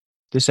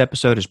This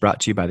episode is brought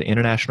to you by the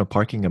International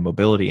Parking and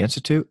Mobility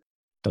Institute,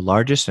 the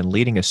largest and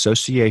leading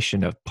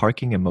association of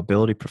parking and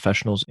mobility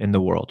professionals in the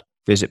world.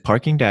 Visit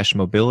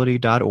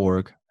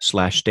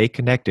parking-mobility.org/stay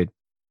connected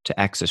to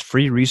access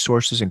free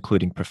resources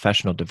including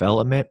professional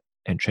development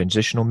and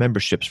transitional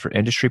memberships for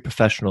industry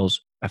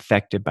professionals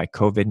affected by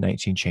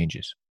COVID-19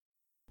 changes.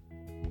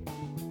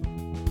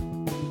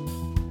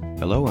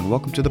 Hello and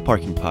welcome to the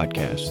Parking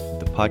Podcast,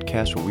 the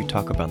podcast where we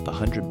talk about the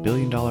 $100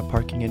 billion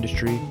parking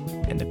industry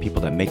and the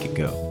people that make it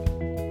go.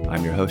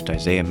 I'm your host,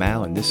 Isaiah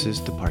Mao, and this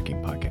is the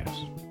Parking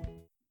Podcast.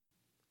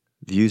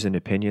 Views and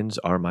opinions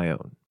are my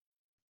own.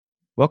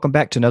 Welcome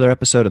back to another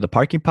episode of the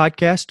Parking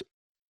Podcast.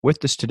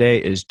 With us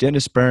today is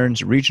Dennis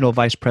Burns, Regional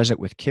Vice President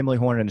with Kimley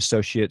Horn and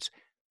Associates.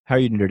 How are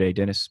you doing today,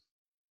 Dennis?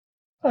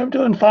 I'm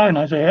doing fine,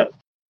 Isaiah.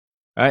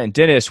 All right, and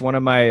Dennis, one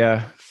of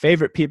my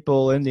favorite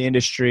people in the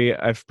industry.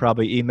 I've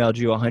probably emailed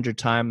you 100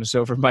 times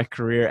over my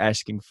career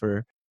asking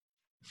for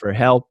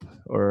help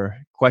or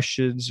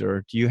questions,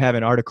 or do you have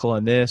an article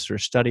on this or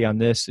study on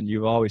this? And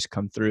you've always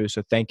come through.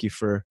 So thank you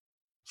for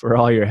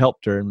all your help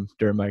during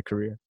my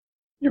career.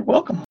 You're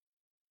welcome.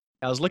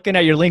 I was looking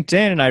at your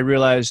LinkedIn and I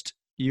realized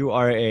you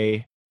are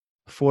a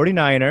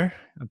 49er.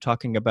 I'm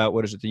talking about,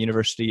 what is it, the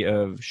University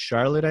of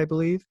Charlotte, I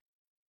believe.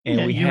 And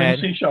yeah, we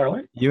UNC had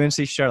Charlotte.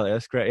 UNC Charlotte.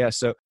 That's great. Yeah.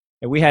 So,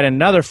 and we had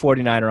another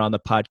 49er on the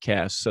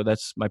podcast. So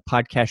that's my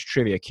podcast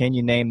trivia. Can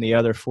you name the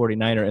other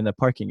 49er in the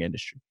parking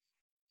industry?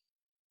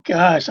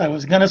 Gosh, I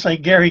was going to say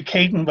Gary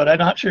Caton, but I'm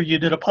not sure you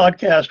did a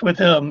podcast with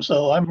him,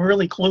 so I'm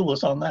really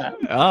clueless on that.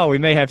 Oh, we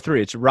may have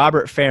three. It's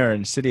Robert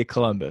Farron, City of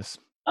Columbus.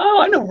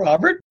 Oh, I know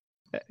Robert.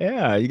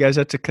 Yeah, you guys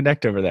have to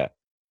connect over that.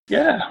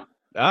 Yeah.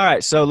 All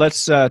right, so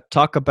let's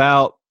talk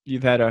about,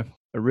 you've had a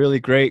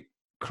really great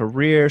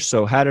career.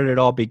 So how did it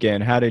all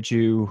begin? How did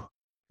you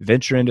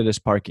venture into this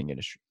parking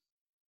industry?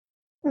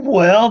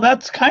 Well,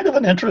 that's kind of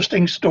an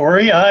interesting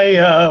story.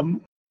 I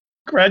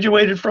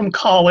graduated from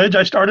college.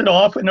 I started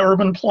off in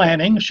urban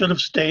planning, should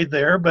have stayed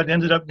there, but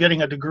ended up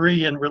getting a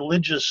degree in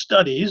religious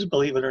studies,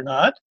 believe it or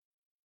not.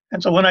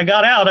 And so when I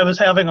got out, I was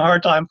having a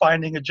hard time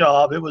finding a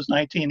job. It was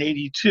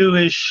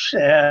 1982-ish,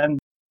 and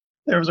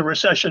there was a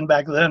recession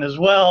back then as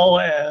well.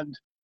 And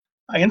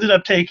I ended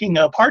up taking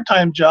a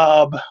part-time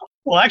job.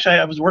 Well, actually,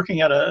 I was working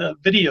at a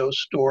video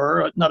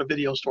store, not a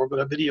video store, but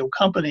a video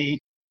company.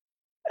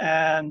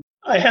 And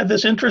I had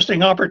this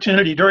interesting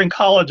opportunity. During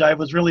college, I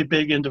was really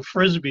big into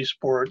Frisbee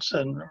sports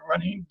and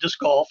running disc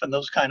golf and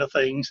those kind of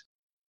things.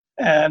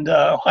 And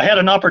I had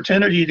an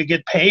opportunity to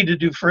get paid to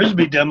do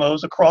Frisbee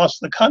demos across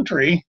the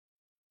country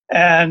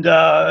and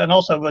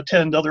also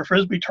attend other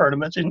Frisbee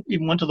tournaments, and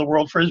even went to the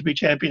World Frisbee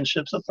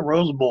Championships at the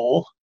Rose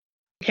Bowl.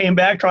 Came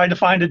back, tried to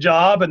find a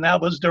job, and that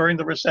was during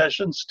the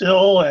recession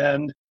still,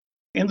 and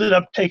ended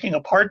up taking a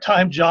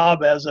part-time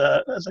job as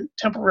a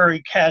temporary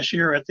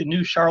cashier at the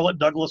new Charlotte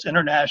Douglas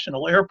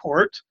International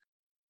Airport.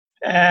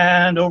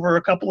 And over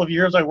a couple of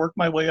years, I worked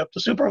my way up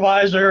to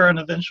supervisor and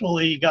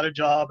eventually got a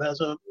job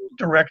as a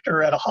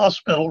director at a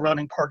hospital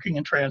running parking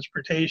and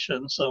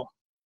transportation. So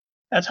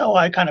that's how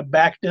I kind of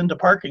backed into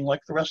parking like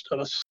the rest of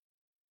us.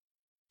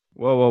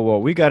 Whoa.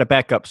 We got to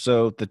back up.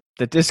 So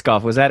the disc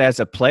golf, was that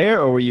as a player,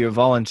 or were you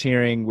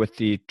volunteering with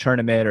the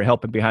tournament or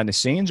helping behind the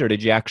scenes, or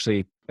did you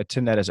actually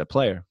attend that as a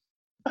player?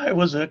 I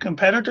was a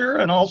competitor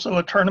and also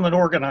a tournament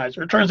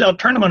organizer. It turns out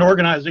tournament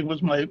organizing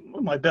was my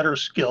better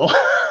skill. So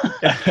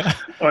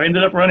I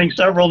ended up running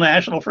several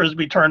national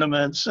Frisbee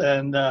tournaments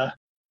and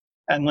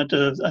went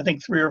to, I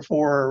think, 3 or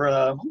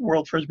 4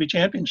 World Frisbee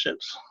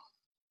Championships.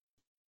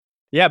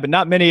 Yeah, but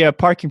not many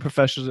parking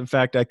professionals. In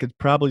fact, I could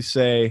probably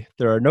say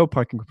there are no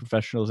parking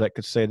professionals that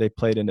could say they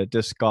played in a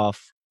disc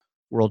golf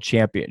world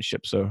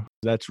championship. So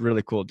that's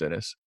really cool,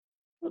 Dennis.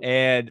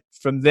 And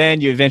from then,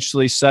 you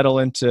eventually settle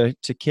into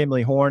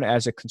Kimley Horn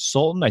as a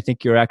consultant. I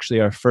think you're actually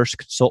our first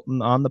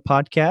consultant on the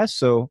podcast.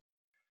 So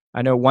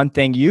I know one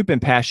thing you've been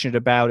passionate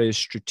about is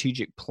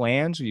strategic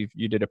plans. You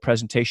did a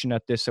presentation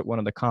at one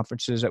of the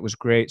conferences that was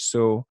great.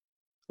 So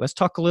let's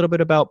talk a little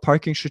bit about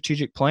parking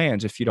strategic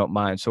plans, if you don't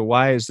mind. So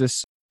why is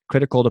this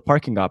critical to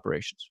parking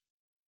operations?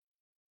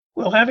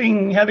 Well,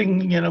 having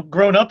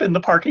grown up in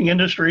the parking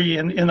industry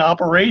in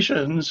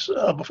operations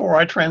before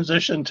I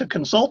transitioned to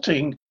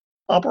consulting,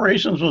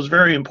 operations was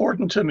very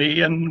important to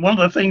me. And one of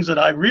the things that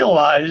I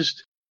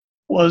realized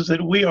was that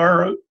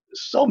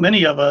so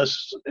many of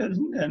us,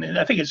 and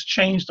I think it's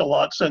changed a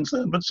lot since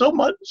then, but so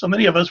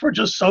many of us were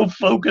just so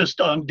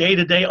focused on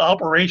day-to-day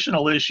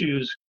operational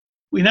issues.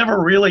 We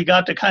never really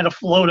got to kind of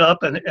float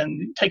up and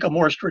take a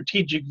more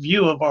strategic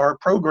view of our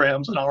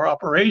programs and our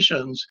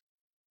operations.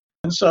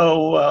 And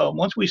so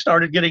once I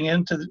started getting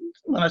into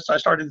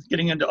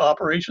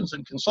operations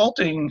and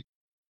consulting,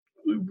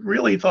 we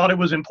really thought it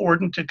was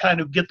important to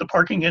kind of get the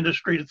parking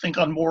industry to think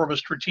on more of a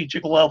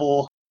strategic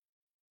level,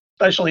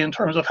 especially in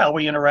terms of how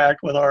we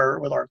interact with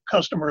our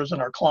customers and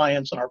our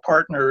clients and our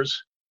partners.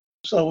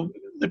 So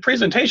the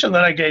presentation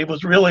that I gave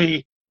was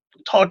really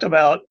talked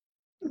about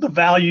the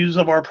values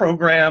of our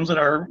programs and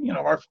our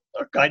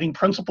guiding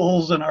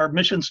principles and our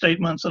mission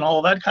statements and all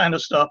of that kind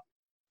of stuff,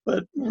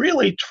 but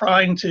really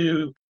trying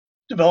to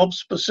develop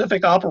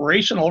specific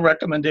operational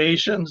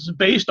recommendations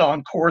based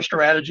on core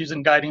strategies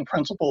and guiding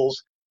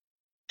principles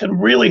can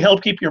really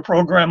help keep your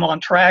program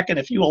on track. And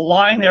if you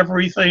align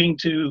everything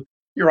to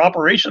your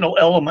operational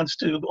elements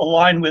to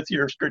align with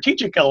your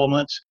strategic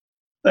elements,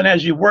 then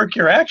as you work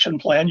your action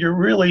plan, you're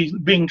really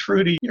being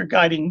true to your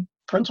guiding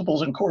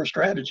principles and core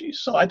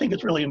strategies. So I think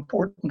it's really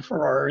important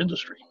for our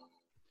industry.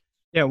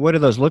 Yeah, what do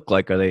those look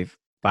like? Are they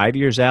 5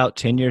 years out,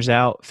 10 years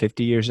out,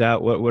 50 years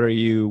out? What are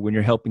you, when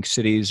you're helping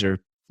cities or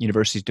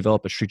universities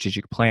develop a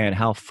strategic plan,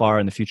 how far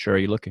in the future are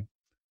you looking?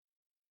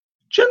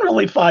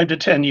 Generally 5 to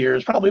 10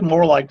 years, probably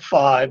more like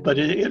 5, but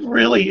it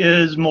really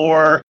is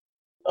more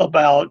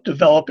about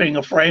developing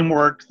a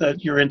framework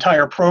that your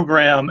entire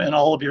program and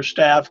all of your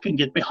staff can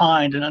get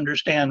behind and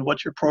understand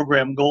what your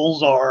program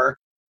goals are,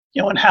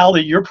 and how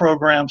your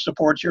program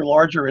supports your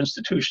larger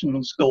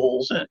institution's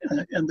goals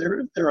and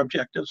their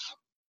objectives.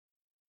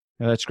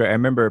 No, that's great. I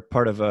remember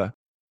I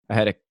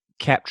had a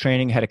CAP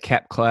training, had a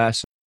CAP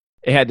class.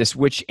 It had this,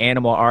 which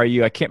animal are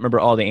you? I can't remember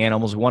all the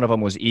animals. One of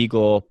them was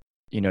eagle.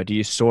 Do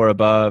you soar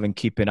above and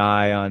keep an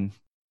eye on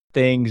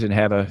things and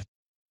have a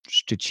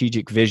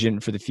strategic vision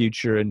for the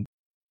future? And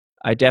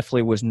I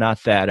definitely was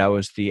not that. I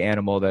was the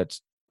animal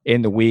that's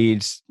in the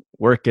weeds,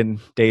 working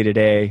day to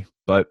day.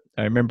 But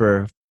I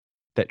remember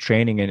that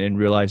training and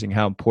realizing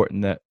how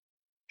important that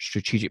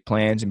strategic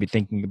plans and be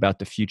thinking about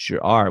the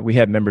future are. We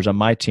have members on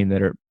my team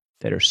that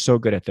are so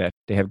good at that.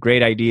 They have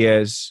great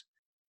ideas,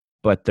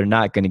 but they're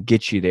not going to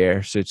get you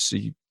there. So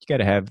you got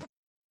to have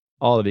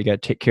all of it. You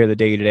got to take care of the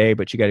day to day,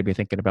 but you got to be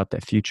thinking about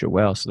that future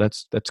well. So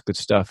that's good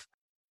stuff.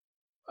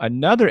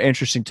 Another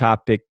interesting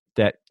topic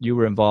that you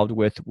were involved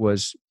with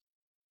was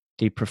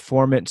the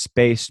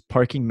performance-based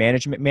parking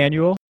management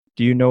manual.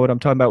 Do you know what I'm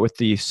talking about with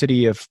the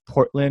city of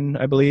Portland,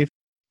 I believe?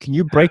 Can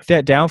you break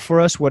that down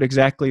for us? What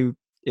exactly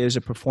is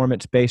a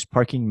performance-based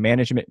parking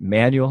management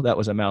manual? That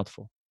was a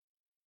mouthful.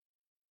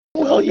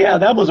 Well, yeah,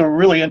 that was a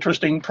really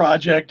interesting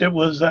project. It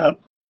was a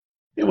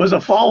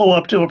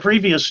follow-up to a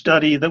previous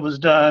study that was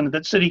done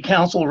that City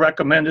Council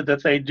recommended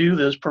that they do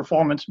this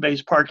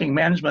performance-based parking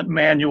management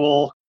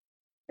manual.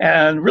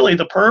 And really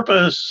the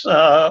purpose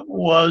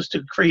was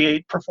to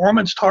create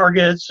performance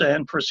targets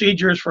and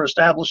procedures for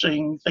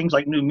establishing things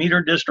like new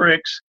meter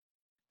districts,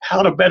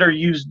 how to better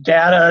use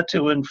data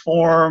to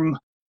inform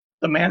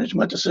the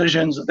management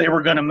decisions that they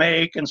were going to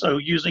make. And so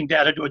using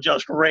data to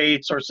adjust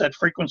rates or set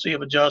frequency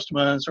of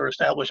adjustments or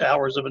establish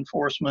hours of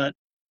enforcement,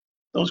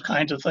 those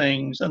kinds of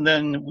things. And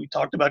then we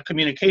talked about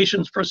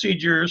communications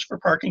procedures for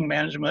parking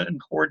management and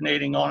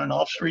coordinating on and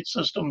off street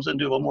systems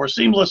into a more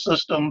seamless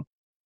system.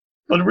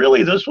 But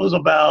really this was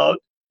about,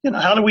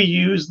 how do we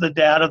use the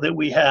data that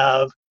we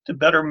have to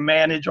better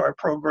manage our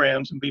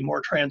programs and be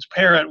more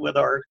transparent with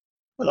our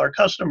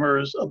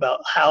customers about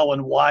how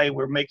and why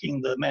we're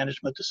making the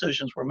management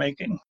decisions we're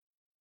making.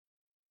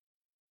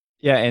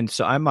 Yeah, and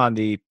so I'm on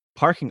the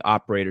parking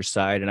operator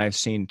side, and I've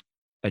seen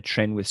a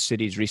trend with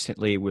cities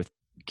recently with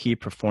key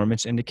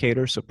performance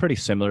indicators. So pretty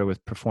similar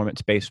with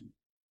performance-based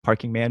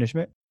parking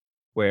management,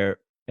 where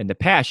in the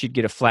past you'd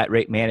get a flat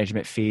rate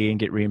management fee and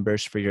get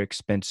reimbursed for your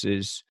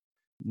expenses.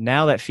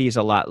 Now that fee is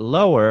a lot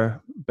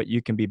lower, but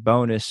you can be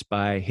bonused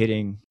by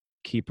hitting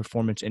key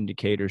performance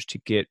indicators to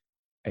get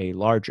a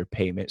larger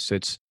payment. So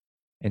it's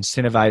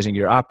incentivizing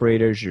your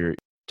operators, your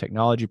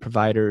technology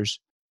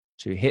providers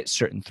to hit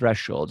certain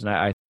thresholds. And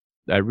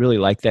I really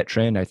like that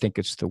trend. I think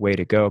it's the way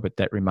to go, but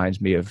that reminds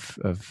me of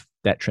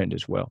that trend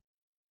as well.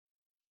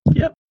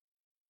 Yep.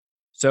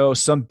 So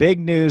some big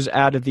news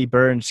out of the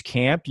Burns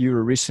camp. You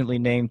were recently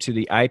named to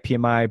the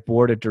IPMI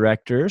Board of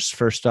Directors.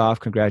 First off,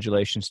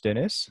 congratulations,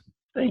 Dennis.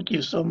 Thank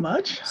you so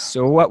much.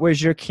 So what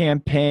was your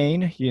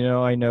campaign?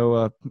 I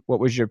know what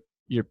was your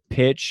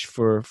pitch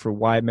for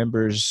why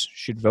members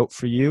should vote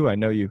for you? I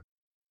know you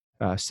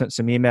sent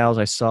some emails.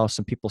 I saw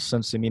some people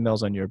send some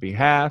emails on your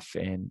behalf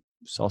and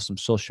saw some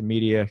social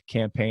media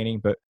campaigning,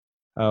 but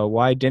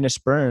why Dennis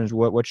Burns?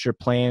 What's your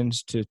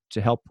plans to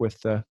help with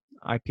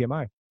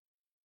IPMI?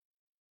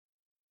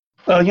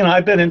 Well,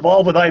 I've been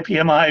involved with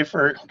IPMI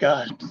for,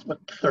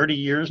 30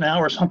 years now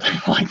or something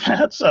like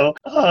that. So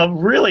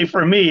really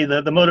for me,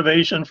 the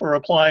motivation for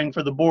applying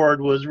for the board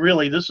was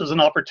really, this is an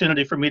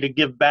opportunity for me to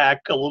give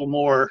back a little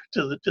more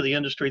to the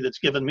industry that's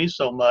given me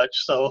so much.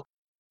 So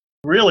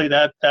really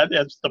that's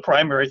the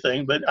primary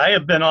thing. But I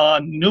have been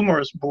on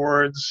numerous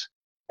boards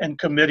and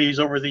committees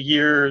over the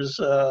years,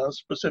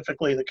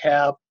 specifically the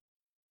CAP.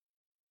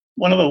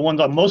 One of the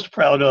ones I'm most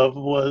proud of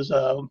was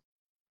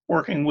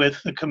working with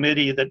the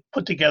committee that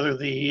put together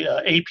the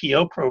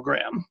APO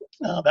program.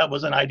 That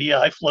was an idea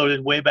I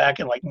floated way back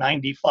in like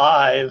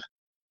 95,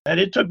 and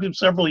it took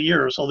several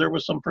years, so there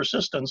was some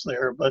persistence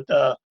there. But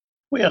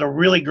we had a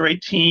really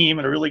great team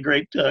and a really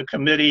great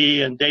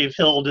committee, and Dave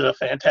Hill did a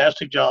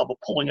fantastic job of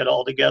pulling it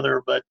all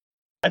together. But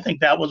I think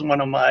that was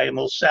one of my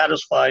most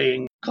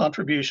satisfying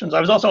contributions.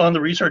 I was also on the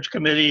research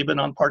committee, been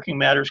on Parking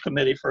Matters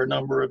committee for a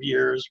number of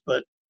years.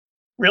 But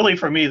really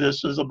for me,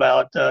 this is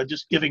about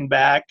just giving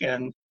back,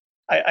 and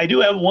I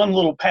do have one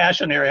little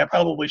passion area. I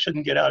probably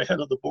shouldn't get out ahead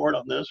of the board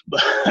on this,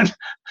 but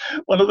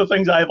one of the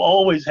things I've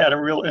always had a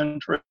real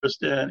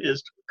interest in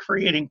is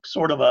creating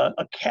sort of a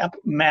CAP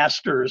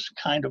masters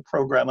kind of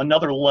program,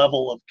 another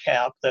level of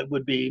CAP that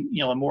would be,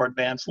 a more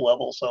advanced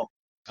level. So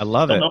I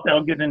love don't it. know if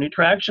that'll get any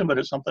traction, but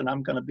it's something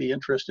I'm going to be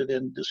interested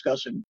in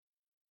discussing.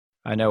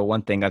 I know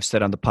one thing I've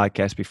said on the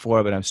podcast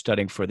before, but I'm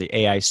studying for the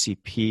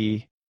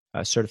AICP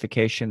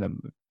certification.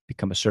 I'm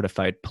become a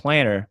certified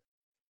planner.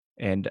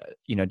 And,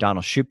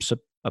 Donald Shoup's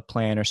a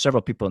planner.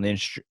 Several people in the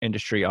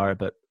industry are,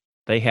 but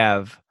they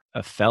have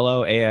a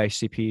fellow,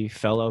 AICP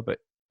fellow, but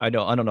I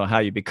don't know how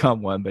you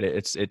become one, but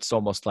it's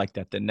almost like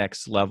that, the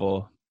next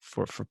level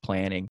for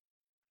planning.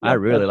 I Yep,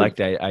 really that's like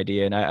that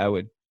idea, and I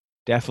would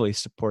definitely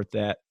support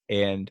that.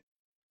 And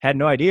had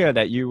no idea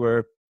that you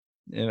were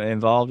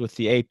involved with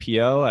the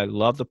APO. I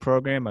love the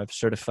program. I've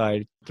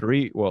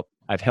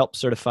helped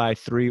certify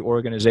 3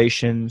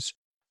 organizations.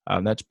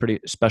 That's pretty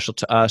special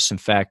to us. In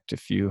fact,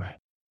 if you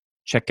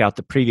check out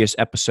the previous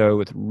episode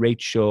with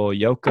Rachel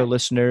Yoka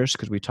listeners,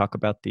 because we talk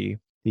about the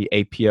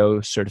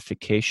APO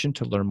certification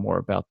to learn more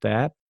about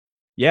that.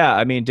 Yeah,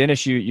 I mean,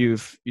 Dennis, you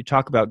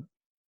talk about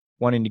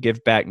wanting to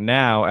give back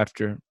now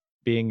after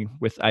being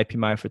with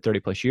IPMI for 30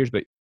 plus years,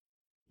 but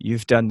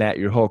you've done that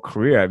your whole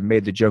career. I've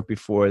made the joke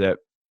before that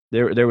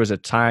there was a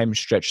time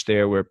stretch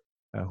there where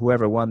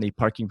whoever won the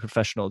Parking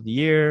Professional of the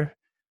Year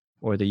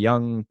or the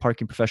Young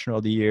Parking Professional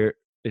of the Year,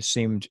 it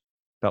seemed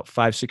about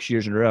 5-6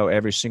 years in a row,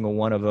 every single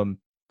one of them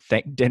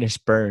thanked Dennis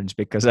Burns,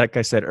 because like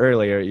I said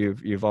earlier,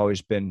 you've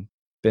always been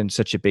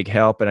such a big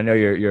help. And I know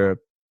you're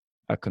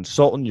a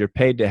consultant, you're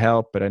paid to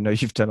help, but I know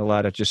you've done a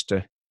lot of just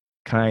a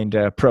kind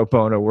pro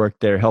bono work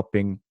there,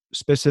 helping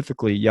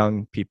specifically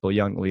young people,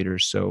 young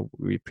leaders. So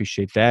we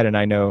appreciate that. And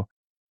I know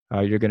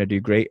you're going to do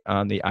great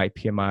on the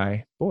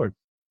IPMI board.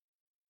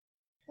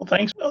 Well,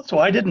 thanks. So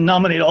I didn't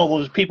nominate all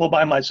those people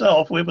by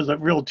myself. It was a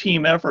real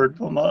team effort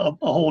from a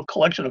whole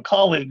collection of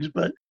colleagues.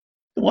 But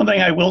the one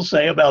thing I will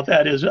say about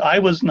that is I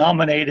was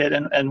nominated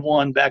and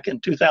won back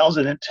in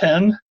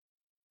 2010.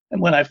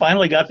 And when I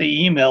finally got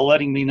the email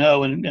letting me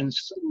know and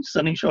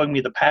showing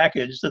me the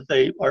package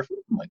that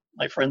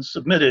my friends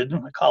submitted,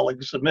 my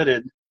colleagues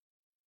submitted,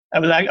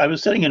 I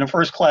was sitting in a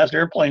first class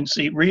airplane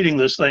seat reading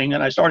this thing,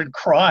 and I started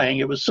crying.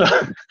 It was so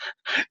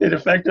it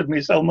affected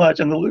me so much.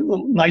 And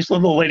the nice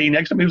little lady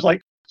next to me was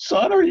like,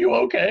 "Son, are you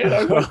okay?" And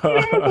I was like,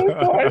 "Yes,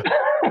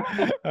 I'm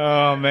fine."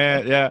 Oh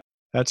man, yeah,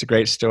 that's a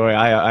great story.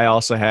 I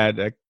also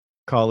had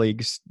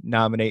colleagues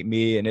nominate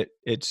me, and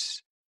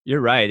it's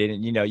you're right,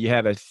 and you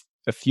have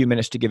a few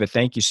minutes to give a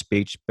thank you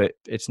speech, but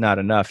it's not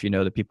enough.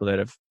 The people that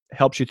have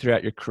helped you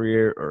throughout your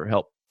career or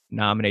helped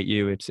nominate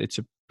you, it's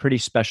a pretty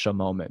special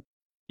moment.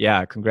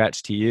 Yeah,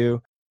 congrats to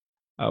you.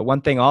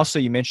 One thing also,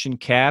 you mentioned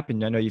CAP,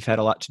 and I know you've had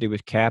a lot to do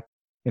with CAP.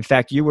 In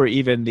fact, you were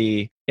even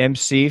the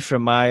MC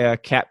from my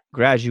CAP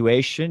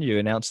graduation. You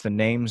announced the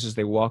names as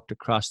they walked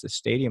across the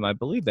stadium. I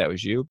believe that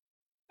was you.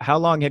 How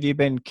long have you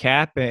been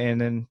CAP,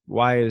 and then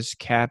why is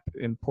CAP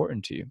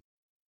important to you?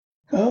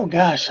 Oh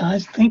gosh, I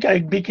think I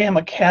became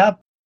a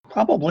CAP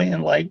probably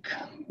in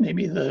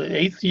maybe the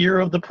 8th year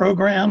of the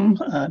program.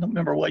 I don't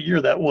remember what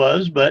year that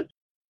was, but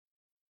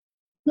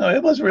no,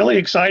 it was really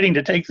exciting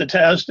to take the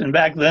test. And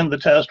back then, the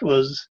test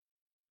was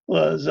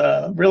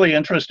really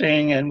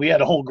interesting, and we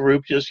had a whole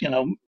group just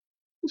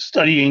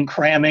studying,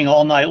 cramming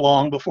all night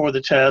long before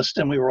the test,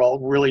 and we were all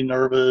really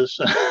nervous.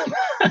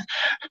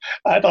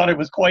 I thought it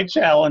was quite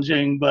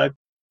challenging, but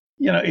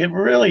it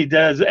really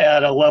does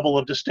add a level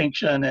of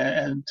distinction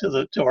and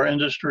to our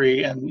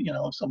industry, and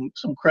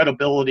some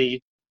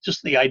credibility.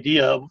 Just the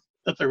idea of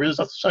that there is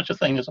such a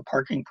thing as a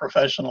parking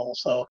professional.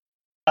 So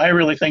I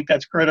really think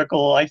that's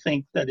critical. I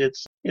think that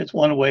it's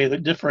one way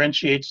that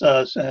differentiates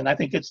us, and I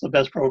think it's the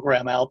best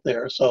program out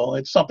there. So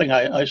it's something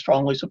I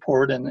strongly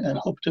support and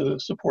hope to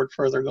support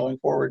further going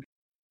forward.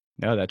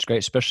 No, that's great,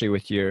 especially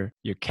with your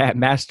CAP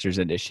Masters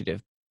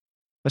initiative.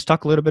 Let's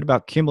talk a little bit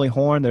about Kimley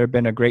Horn. They've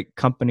been a great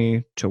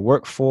company to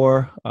work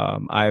for.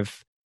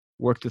 I've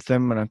worked with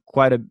them on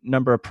quite a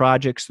number of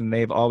projects, and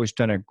they've always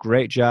done a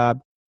great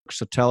job.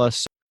 So tell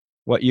us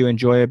what you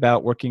enjoy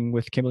about working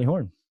with Kimley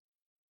Horn.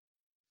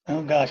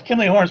 Oh gosh,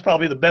 Kimley Horn is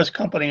probably the best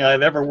company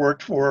I've ever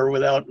worked for,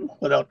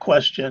 without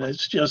question.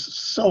 It's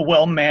just so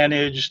well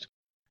managed.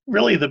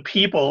 Really, the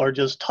people are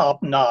just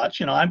top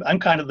notch. I'm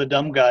kind of the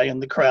dumb guy in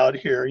the crowd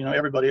here.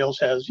 Everybody else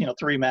has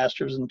 3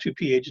 masters and 2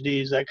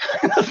 PhDs, that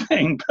kind of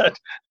thing.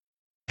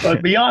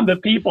 But beyond the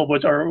people,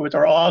 which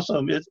are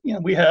awesome,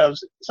 we have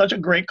such a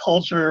great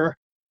culture.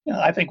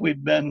 I think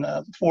we've been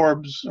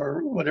Forbes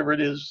or whatever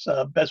it is,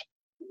 best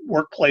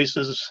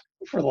workplaces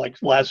for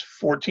last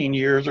 14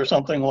 years or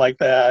something like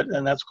that,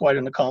 and that's quite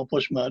an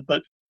accomplishment.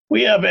 But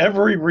we have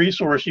every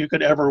resource you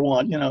could ever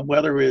want,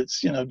 whether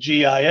it's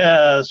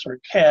GIS or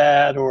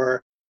CAD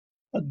or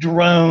a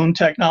drone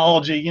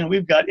technology.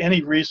 We've got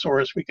any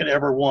resource we could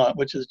ever want,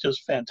 which is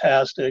just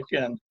fantastic,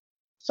 and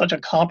such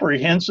a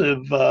comprehensive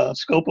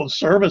scope of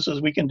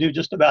services. We can do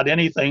just about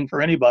anything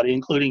for anybody,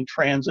 including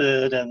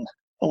transit and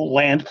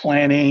land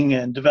planning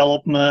and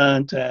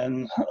development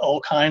and all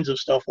kinds of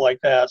stuff like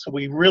that. So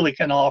we really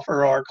can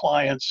offer our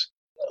clients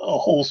a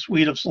whole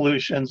suite of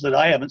solutions that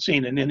I haven't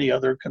seen in any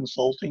other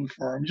consulting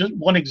firm. Just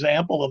one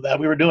example of that,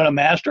 we were doing a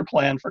master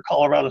plan for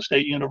Colorado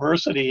State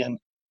University and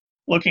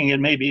looking at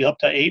maybe up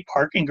to 8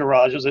 parking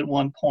garages at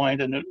one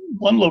point. And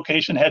one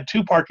location had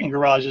 2 parking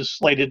garages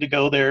slated to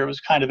go there. It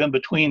was kind of in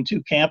between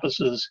 2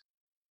 campuses.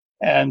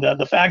 And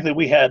the fact that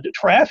we had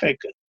traffic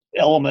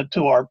element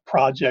to our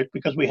project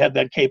because we had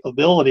that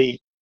capability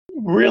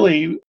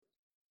really,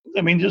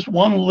 I mean, just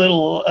one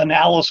little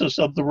analysis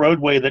of the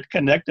roadway that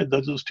connected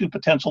those 2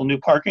 potential new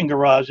parking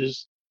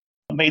garages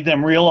made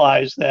them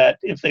realize that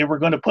if they were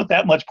going to put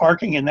that much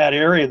parking in that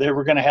area, they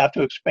were going to have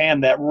to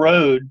expand that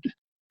road.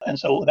 And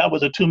so that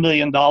was a $2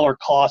 million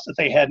cost that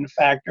they hadn't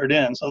factored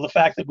in. So the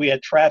fact that we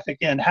had traffic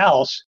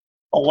in-house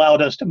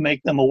allowed us to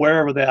make them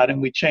aware of that,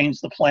 and we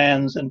changed the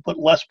plans and put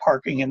less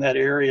parking in that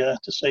area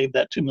to save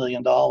that $2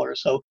 million.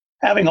 So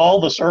having all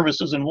the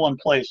services in one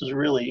place is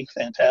really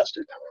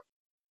fantastic.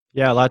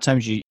 Yeah, a lot of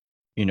times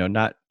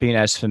not being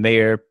as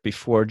familiar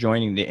before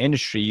joining the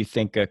industry, you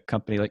think a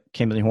company like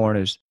Kimberly Horn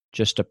is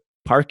just a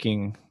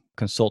parking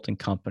consulting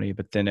company.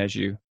 But then as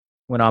you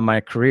went on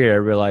my career, I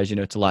realized,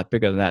 it's a lot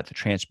bigger than that, the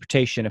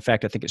transportation. In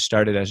fact, I think it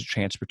started as a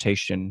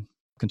transportation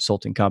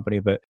consulting company.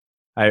 But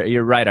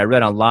you're right. I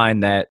read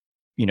online that,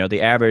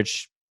 the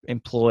average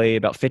employee,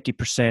 about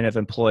 50% of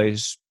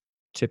employees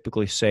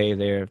typically say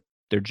their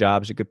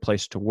job's a good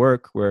place to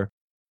work, where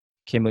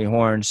Kimberly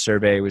Horn's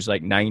survey was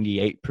like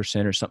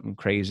 98% or something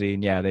crazy.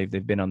 And yeah,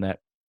 they've been on that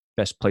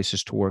best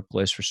places to work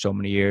list for so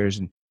many years.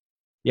 And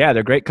yeah,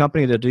 they're a great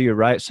company. They'll do you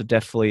right. So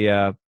definitely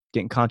get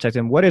in contact with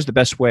them. What is the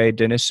best way,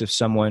 Dennis, if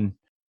someone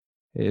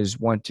is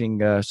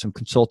wanting some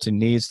consulting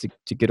needs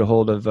to get a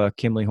hold of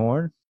Kimberly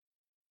Horn?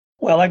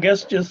 Well, I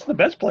guess just the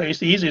best place,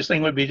 the easiest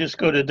thing would be just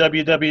go to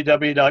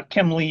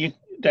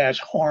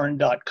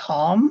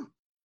www.kimley-horn.com.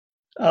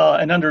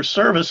 And under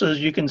services,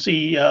 you can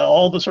see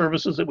all the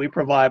services that we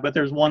provide, but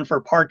there's one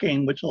for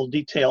parking, which will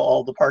detail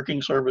all the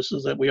parking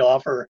services that we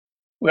offer.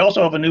 We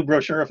also have a new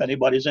brochure. If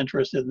anybody's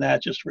interested in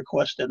that, just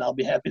request it, and I'll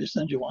be happy to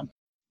send you one.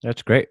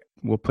 That's great.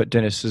 We'll put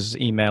Dennis's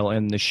email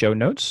in the show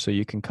notes so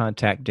you can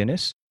contact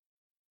Dennis.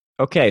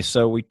 Okay,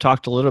 so we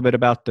talked a little bit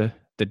about the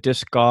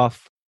disc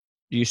golf.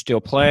 Do you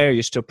still play? Are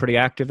you still pretty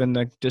active in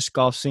the disc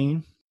golf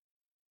scene?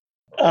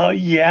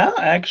 Yeah,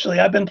 actually,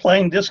 I've been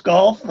playing disc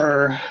golf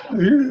for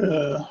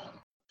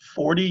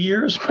 40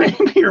 years,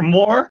 maybe, or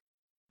more.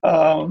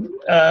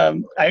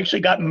 I actually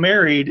got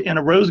married in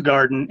a rose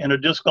garden in a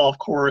disc golf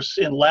course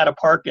in Latta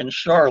Park in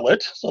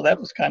Charlotte, so that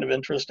was kind of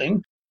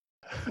interesting.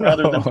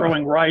 Rather than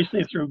throwing rice,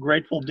 they threw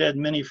Grateful Dead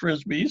mini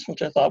frisbees,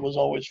 which I thought was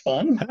always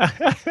fun.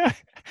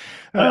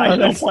 I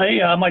still play.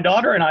 My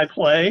daughter and I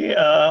play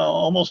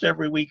almost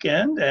every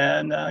weekend,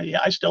 and yeah,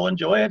 I still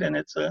enjoy it, and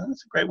it's a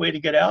great way to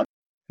get out.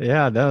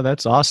 Yeah, no,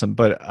 that's awesome.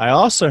 But I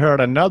also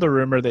heard another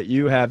rumor that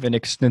you have an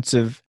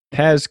extensive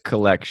Pez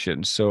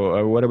collection.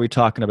 So what are we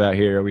talking about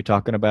here? Are we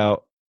talking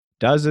about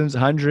dozens,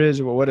 hundreds?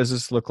 What does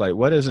this look like?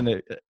 What does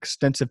an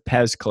extensive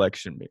Pez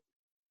collection mean?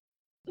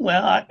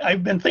 Well,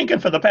 I've been thinking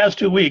for the past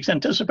 2 weeks,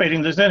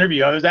 anticipating this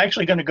interview. I was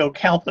actually going to go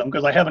count them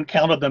because I haven't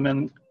counted them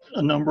in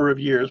a number of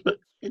years, but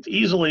it's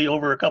easily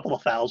over a couple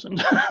of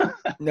thousand.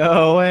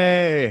 No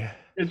way.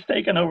 It's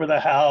taken over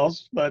the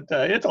house, but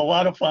it's a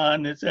lot of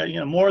fun. It's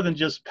more than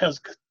just Pez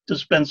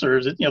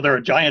dispensers. There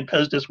are giant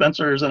Pez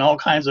dispensers and all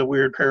kinds of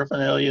weird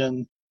paraphernalia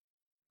and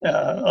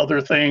other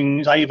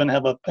things. I even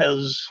have a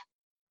Pez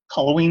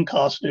Halloween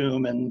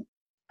costume and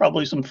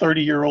probably some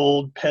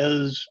 30-year-old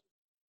Pez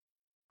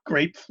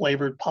grape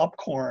flavored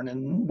popcorn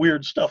and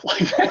weird stuff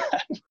like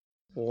that.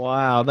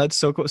 Wow, that's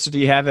so cool. So do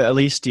you have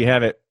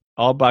it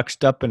all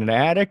boxed up in an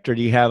attic, or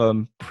do you have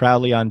them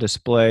proudly on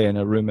display in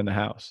a room in the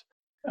house?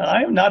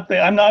 I'm not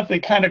the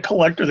kind of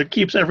collector that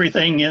keeps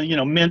everything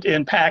mint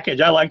in package.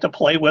 I like to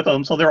play with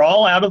them, so they're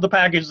all out of the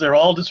package. They're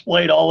all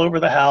displayed all over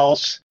the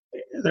house.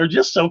 They're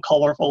just so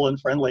colorful and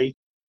friendly.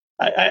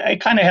 I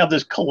kind of have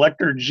this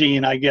collector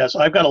gene, I guess.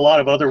 I've got a lot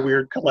of other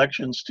weird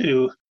collections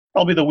too.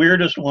 Probably the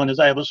weirdest one is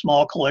I have a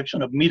small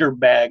collection of meter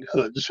bag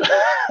hoods.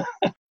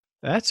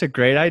 That's a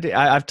great idea.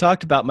 I've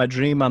talked about my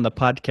dream on the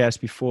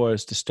podcast before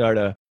is to start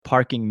a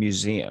parking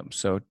museum.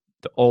 So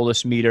the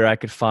oldest meter I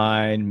could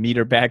find,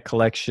 meter bag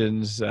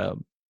collections,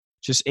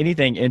 just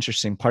anything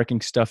interesting, parking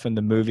stuff in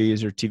the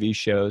movies or TV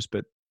shows.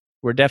 But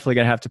we're definitely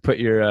going to have to put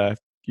your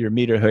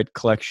meter hood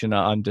collection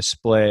on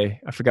display.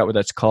 I forgot what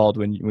that's called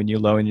when you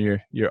loan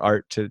your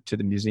art to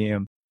the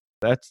museum.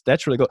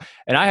 That's really cool.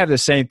 And I have the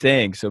same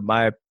thing. So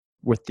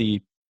with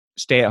the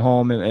stay at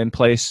home in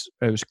place,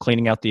 I was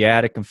cleaning out the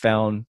attic and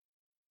found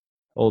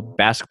old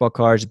basketball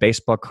cards,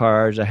 baseball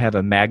cards. I have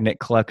a magnet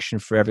collection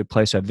for every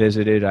place I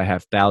visited. I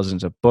have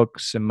thousands of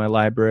books in my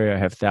library. I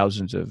have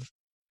thousands of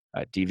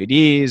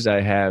DVDs. I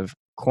have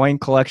coin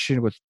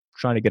collection with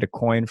trying to get a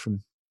coin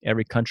from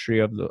every country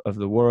of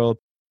the world.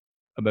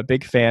 I'm a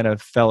big fan of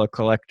fellow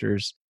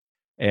collectors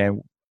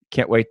and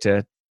can't wait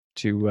to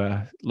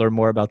learn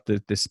more about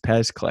this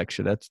Pez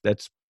collection.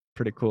 That's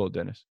pretty cool,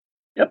 Dennis.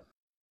 Yep.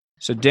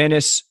 So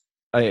Dennis,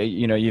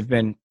 you've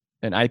been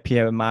an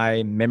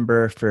IPMI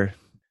member for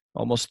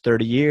almost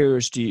 30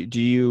 years. Do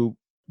you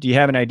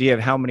have an idea of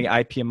how many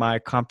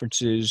IPMI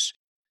conferences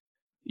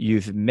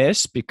you've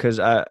missed? Because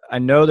I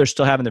know they're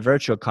still having the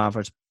virtual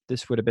conference.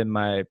 This would have been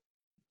my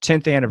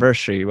 10th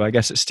anniversary. Well, I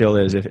guess it still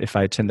is if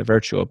I attend the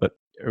virtual, but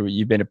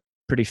you've been a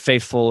pretty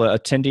faithful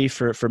attendee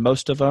for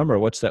most of them, or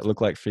what's that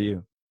look like for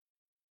you?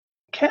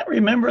 Can't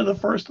remember the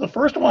first. The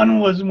first one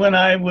was when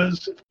I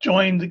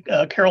joined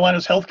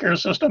Carolina's healthcare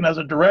system as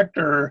a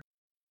director.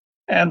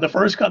 And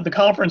the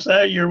conference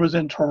that year was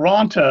in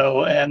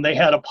Toronto, and they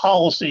had a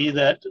policy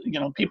that,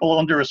 people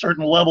under a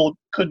certain level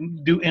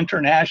couldn't do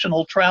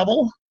international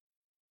travel.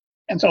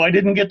 And so I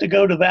didn't get to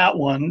go to that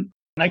one.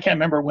 And I can't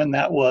remember when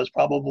that was,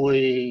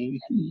 probably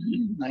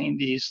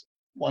 90s,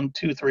 1,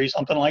 2, 3,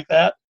 something like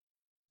that.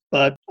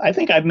 But I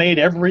think I've made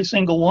every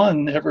single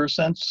one ever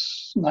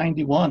since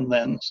 91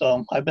 then.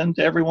 So I've been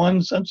to every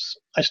one since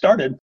I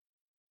started.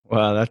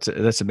 Wow,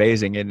 that's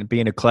amazing. And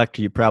being a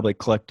collector, you probably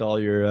collect all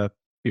your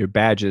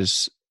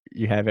badges.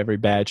 You have every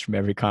badge from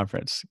every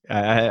conference.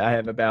 I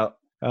have about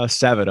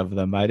 7 of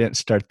them. I didn't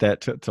start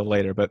that till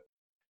later, but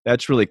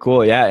that's really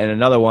cool. Yeah, and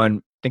another one.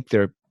 I think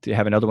they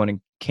have another one in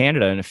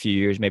Canada in a few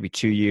years, maybe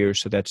 2 years.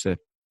 So that's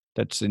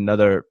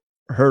another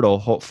hurdle.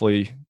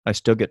 Hopefully, I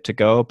still get to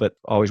go, but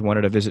always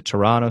wanted to visit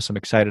Toronto, so I'm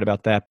excited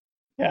about that.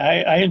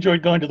 Yeah, I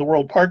enjoyed going to the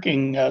World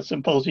Parking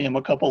Symposium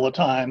a couple of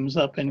times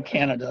up in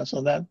Canada,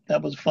 so that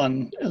was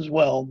fun as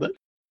well. But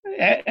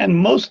and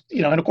most,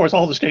 and of course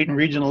all the state and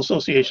regional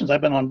associations,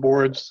 I've been on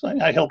boards.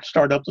 I helped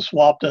start up the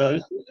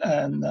SWAPTA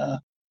and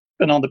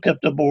been on the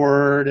PIPTA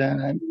board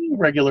and a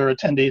regular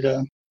attendee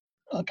to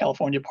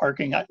California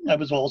Parking. I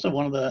was also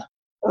one of the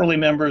early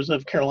members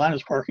of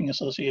Carolina's Parking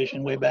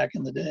Association way back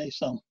in the day.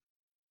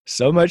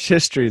 So much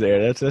history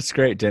there. That's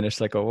great, Dennis,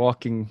 like a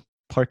walking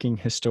parking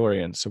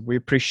historian. So we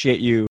appreciate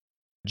you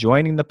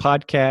joining the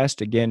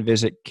podcast. Again,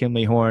 visit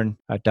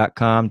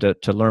kinleyhorn.com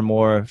to learn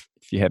more. If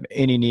you have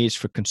any needs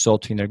for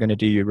consulting, they're going to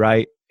do you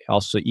right.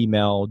 Also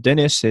email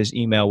Dennis. His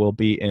email will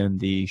be in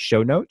the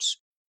show notes.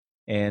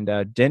 And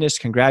Dennis,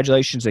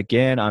 congratulations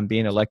again on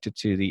being elected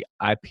to the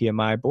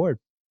IPMI board.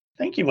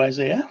 Thank you,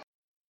 Isaiah.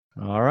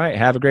 All right.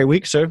 Have a great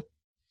week, sir.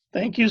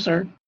 Thank you,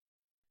 sir.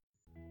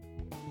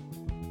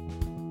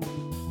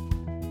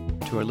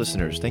 To our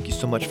listeners, thank you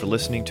so much for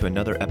listening to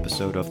another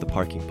episode of the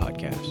Parking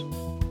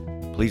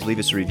Podcast. Please leave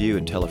us a review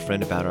and tell a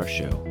friend about our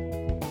show.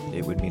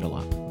 It would mean a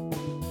lot.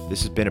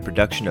 This has been a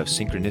production of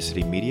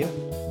Synchronicity Media,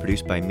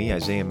 produced by me,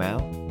 Isaiah Mao.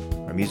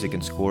 Our music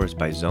and score is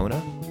by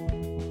Zona.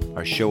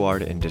 Our show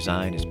art and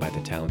design is by the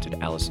talented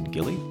Allison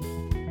Gilly.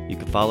 You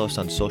can follow us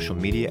on social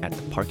media at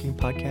The Parking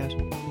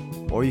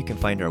Podcast, or you can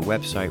find our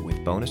website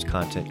with bonus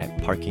content at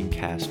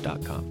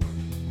parkingcast.com.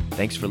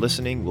 Thanks for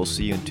listening. We'll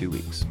see you in 2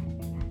 weeks.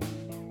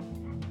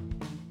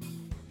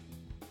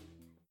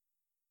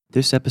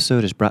 This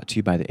episode is brought to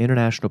you by the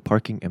International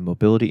Parking and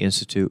Mobility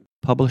Institute,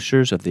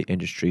 publishers of the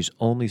industry's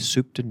only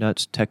soup to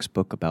nuts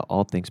textbook about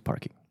all things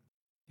parking.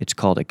 It's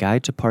called A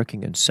Guide to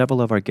Parking, and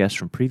several of our guests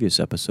from previous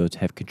episodes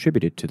have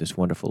contributed to this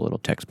wonderful little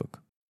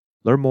textbook.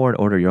 Learn more and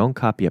order your own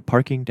copy at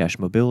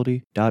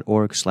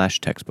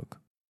parking-mobility.org/textbook.